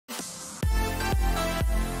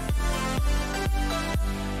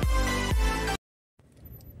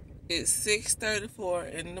It's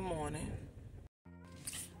 6:34 in the morning.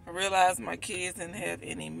 I realized my kids didn't have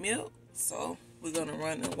any milk, so we're gonna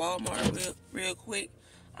run to Walmart real quick.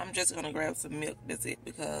 I'm just gonna grab some milk, that's it,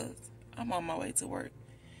 because I'm on my way to work.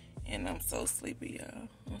 And I'm so sleepy, y'all.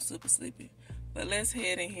 I'm super sleepy. But let's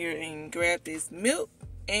head in here and grab this milk.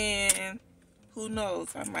 And who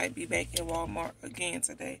knows, I might be back at Walmart again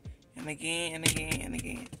today. And again, and again, and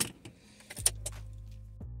again.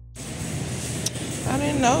 I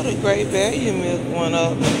didn't know the Great Value milk went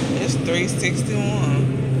up. It's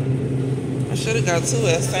 $3.61. I should have got two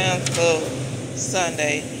at Sam's Club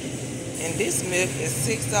Sunday. And this milk is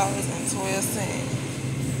 $6.12.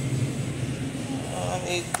 I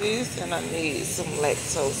need this, and I need some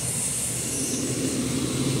lactose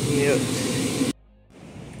milk.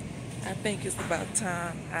 I think it's about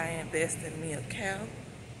time I invest in me a cow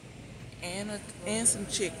and some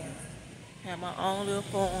chicken. Have my own little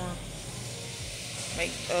farm.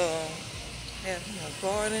 Have a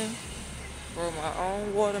garden, grow my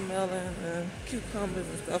own watermelon and cucumbers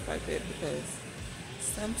and stuff like that, because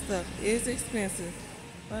some stuff is expensive,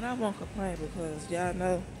 but I won't complain because y'all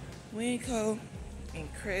know Winco and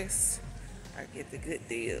Crest, I get the good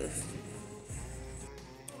deals.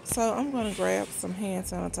 So I'm gonna grab some hand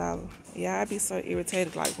sanitizer. Yeah, I be so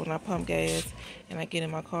irritated like when I pump gas and I get in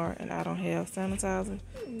my car and I don't have sanitizer.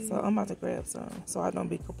 So I'm about to grab some so I don't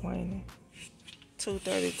be complaining.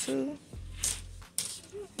 $2.32.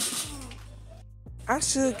 I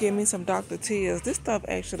should get me some Dr. Teal's. This stuff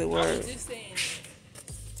actually works.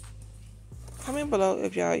 Comment below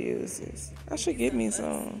if y'all use this. I should get me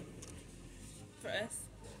some. For us?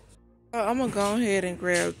 I'm gonna go ahead and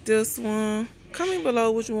grab this one. Comment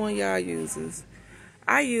below which one y'all uses.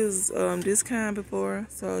 I used this kind before,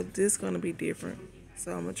 so this gonna be different.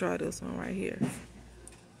 So I'm gonna try this one right here.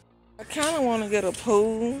 I kind of want to get a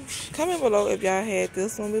pool. Comment below if y'all had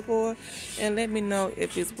this one before, and let me know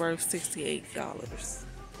if it's worth $68.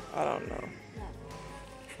 I don't know.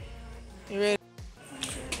 You ready?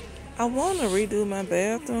 I want to redo my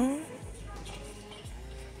bathroom.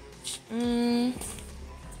 I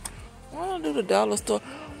want to do the dollar store.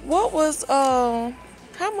 What was, how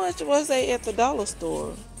much was they at the dollar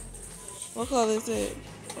store? What color is it?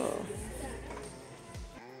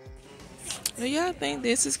 Do y'all think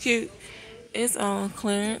this is cute? It's on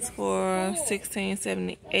clearance for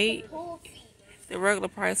 $16.78. The regular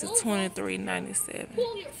price is $23.97.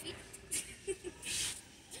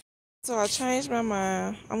 So I changed my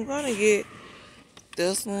mind. I'm gonna get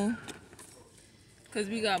this one. Cause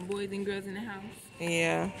we got boys and girls in the house.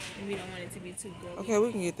 Yeah. And we don't want it to be too girly. Okay,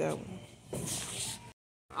 we can get that one.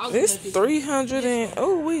 This 300 and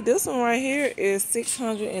this one right here is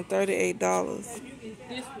 $638.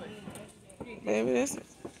 This one. Baby, that's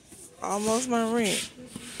almost my rent.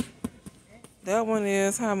 That one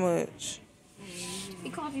is how much?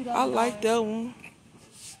 I like that one.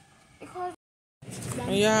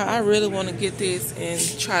 Yeah, I really want to get this and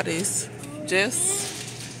try this just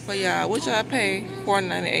for y'all. What y'all pay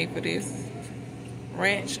 $4.98 for this?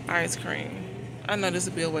 Ranch ice cream. I know this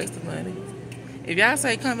will be a waste of money. If y'all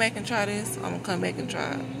say come back and try this, I'm going to come back and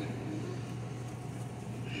try it.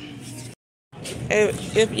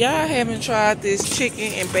 If y'all haven't tried this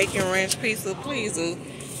chicken and bacon ranch pizza, please do.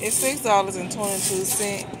 It's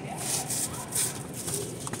 $6.22.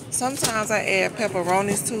 Sometimes I add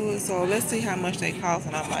pepperonis to it, so let's see how much they cost,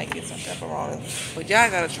 and I might get some pepperonis. But y'all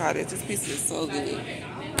gotta try this. This pizza is so good.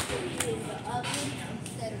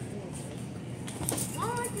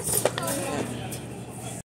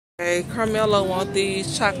 Okay, Carmelo want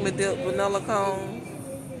these chocolate dip vanilla cones.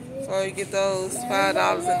 So you get those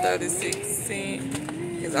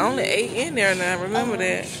 $5.36. There's only 8 in there now. Remember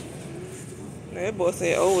that. That boy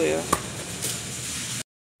said, oh well.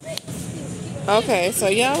 Okay, so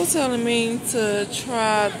y'all was telling me to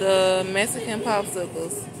try the Mexican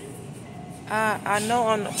popsicles. I know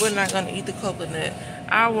we're not gonna eat the coconut.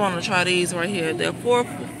 I want to try these right here. They're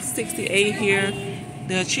 $4.68 here.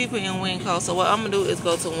 They're cheaper in Winco. So what I'm gonna do is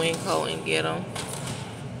go to Winco and get them.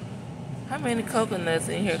 How many coconuts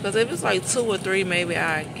in here? Because if it's like 2 or 3, maybe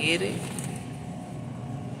I get it.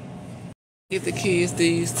 Give the kids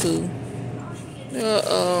these too. They're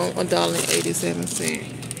 $1.87.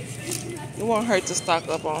 It won't hurt to stock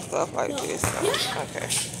up on stuff like this. So, okay.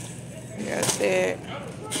 Got that.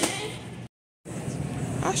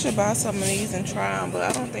 I should buy some of these and try them, but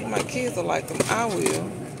I don't think my kids will like them. I will.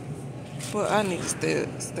 But I need to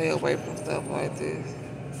stay away from stuff like this.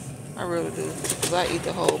 I really do. Because I eat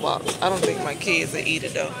the whole box. I don't think my kids will eat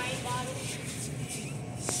it though.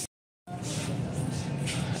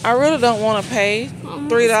 I really don't want to pay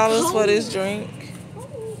 $3 for this drink.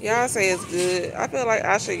 Y'all say it's good. I feel like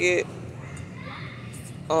I should get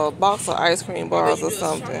a box of ice cream bars or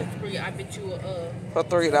something I bet you for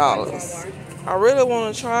 $3. I really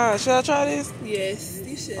want to try it. Should I try this? yes,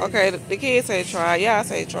 you should. Okay, the kids say try. Yeah, I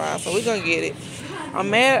say try. So we're going to get it. I'm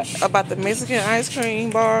mad about the Mexican ice cream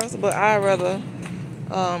bars, but I'd rather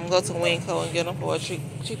go to Winco and get them for a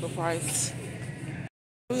cheaper price.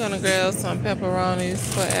 We're going to grab some pepperonis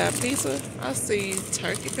for our pizza. I see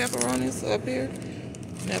turkey pepperonis up here.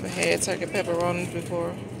 Never had turkey pepperonis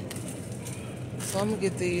before. So I'm going to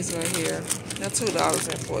get these right here. They're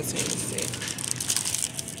 $2.14.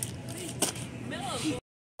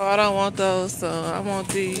 Oh, I don't want those, so I want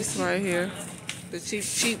these right here. The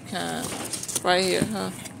cheap kind. Right here, huh?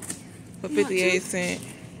 For 58 cents.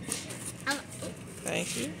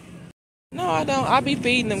 Thank you. No, I don't. I be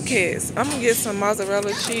feeding them cats. I'm going to get some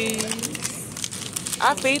mozzarella cheese.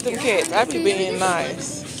 I feed them cats. I be being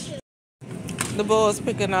nice. The boys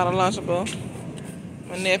picking out a Lunchable.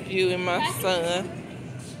 My nephew and my son.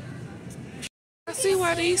 I see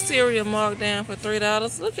why these cereal marked down for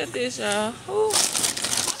 $3. Look at this, y'all.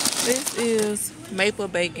 This is maple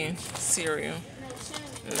bacon cereal.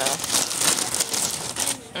 No.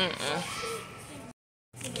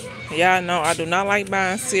 Y'all know I do not like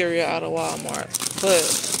buying cereal out of Walmart. But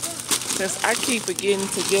since I keep forgetting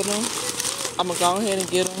to get them, I'm going to go ahead and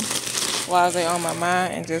get them while they on my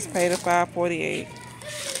mind and just pay the $5.48.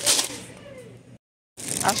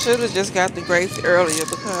 I should have just got the grapes earlier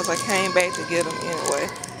because I came back to get them anyway.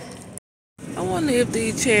 I wonder if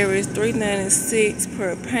these cherries $3.96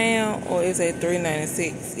 per pound or is it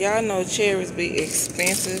 $3.96? Y'all know cherries be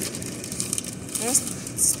expensive. That's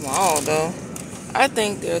small though. I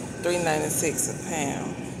think they're $3.96 a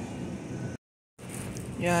pound.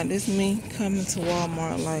 Yeah, this me coming to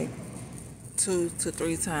Walmart like 2 to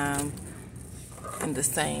 3 times in the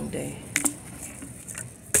same day.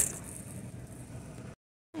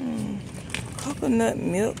 Coconut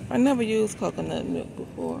milk. I never used coconut milk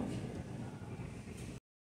before.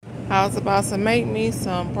 I was about to make me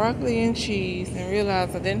some broccoli and cheese and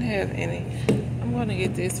realized I didn't have any. I'm gonna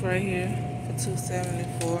get this right here for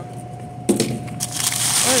 $2.74.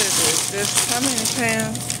 What is this? Just how many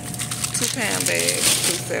pounds? 2-pound bag,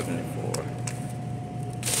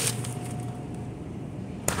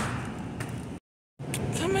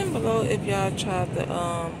 $2.74. Comment below if y'all tried the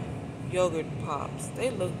yogurt pops. They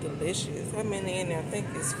look delicious. How many in there? I think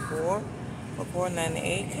it's 4 for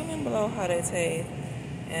 $4.98. Comment below how they taste.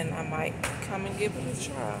 And I might come and give it a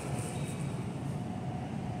try.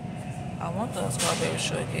 I want those strawberry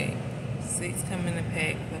shortcake. 6 come in a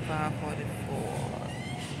pack for $5.44.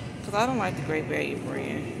 Because I don't like the Great Value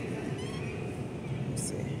brand. Let's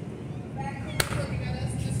see.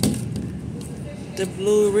 The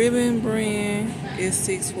Blue Ribbon brand is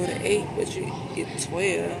 $6.48, but you get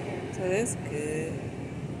 12. So that's good.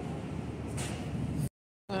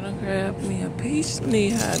 I'm gonna grab me a peach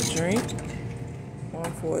knee-high drink.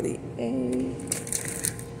 $1.48.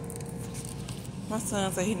 My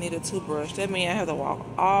son said he needed a toothbrush. That means I have to walk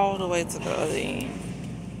all the way to the other end.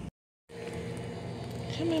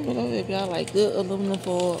 Comment below if y'all like good aluminum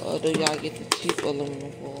foil or do y'all get the cheap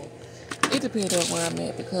aluminum foil. It depends on where I'm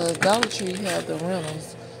at because Dollar Tree have the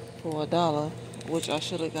rentals for $1, which I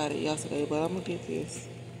should have got it yesterday, but I'm gonna get this.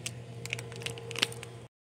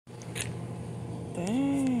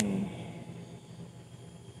 Dang.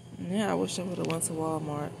 Yeah, I wish I would have went to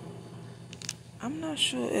Walmart. I'm not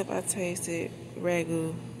sure if I tasted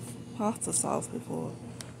Ragu pasta sauce before,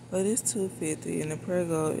 but it's $2.50 and the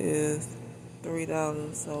Prego is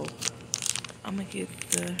 $3. So I'm gonna get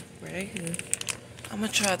the Ragu. I'm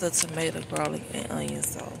gonna try the tomato, garlic, and onion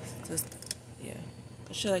sauce. Just yeah.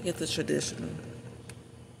 Or should I get the traditional?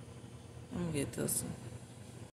 I'm gonna get this one.